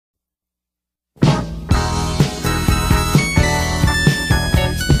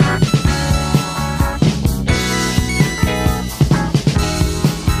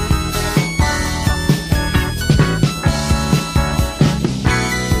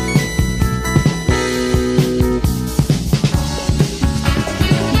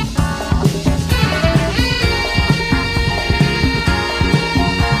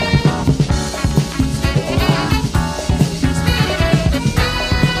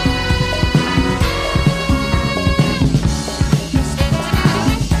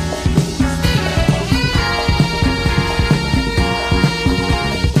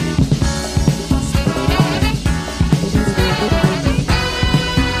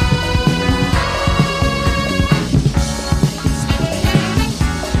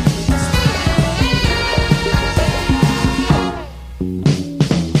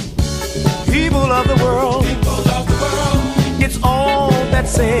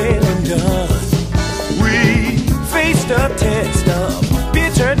said and done, we faced a test of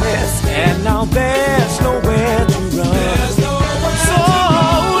bitterness, and now there's nowhere to run. So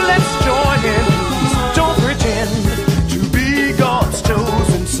let's join in, don't pretend to be God's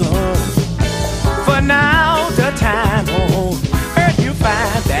chosen son. For now the time won't hurt you,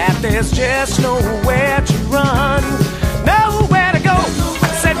 find that there's just nowhere to run, nowhere to go. I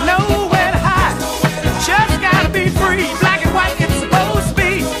said nowhere to hide, just gotta be free. Black and white it's supposed to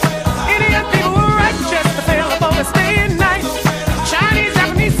be. Indian people were righteous, the Philippines stay at night. Chinese,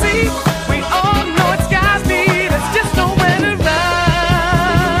 Japanese, see, we all know it's God's need. There's just nowhere to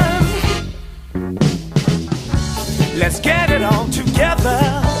run. Let's get it all together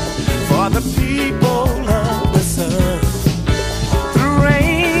for the people of the sun. Through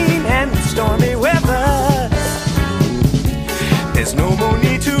rain and stormy weather, there's no more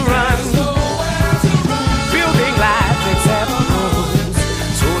need to run. Building life examples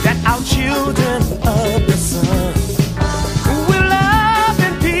so that our children of the sun will love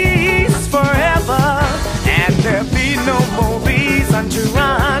in peace forever, and there'll be no more reason to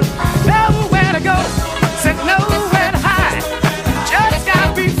run.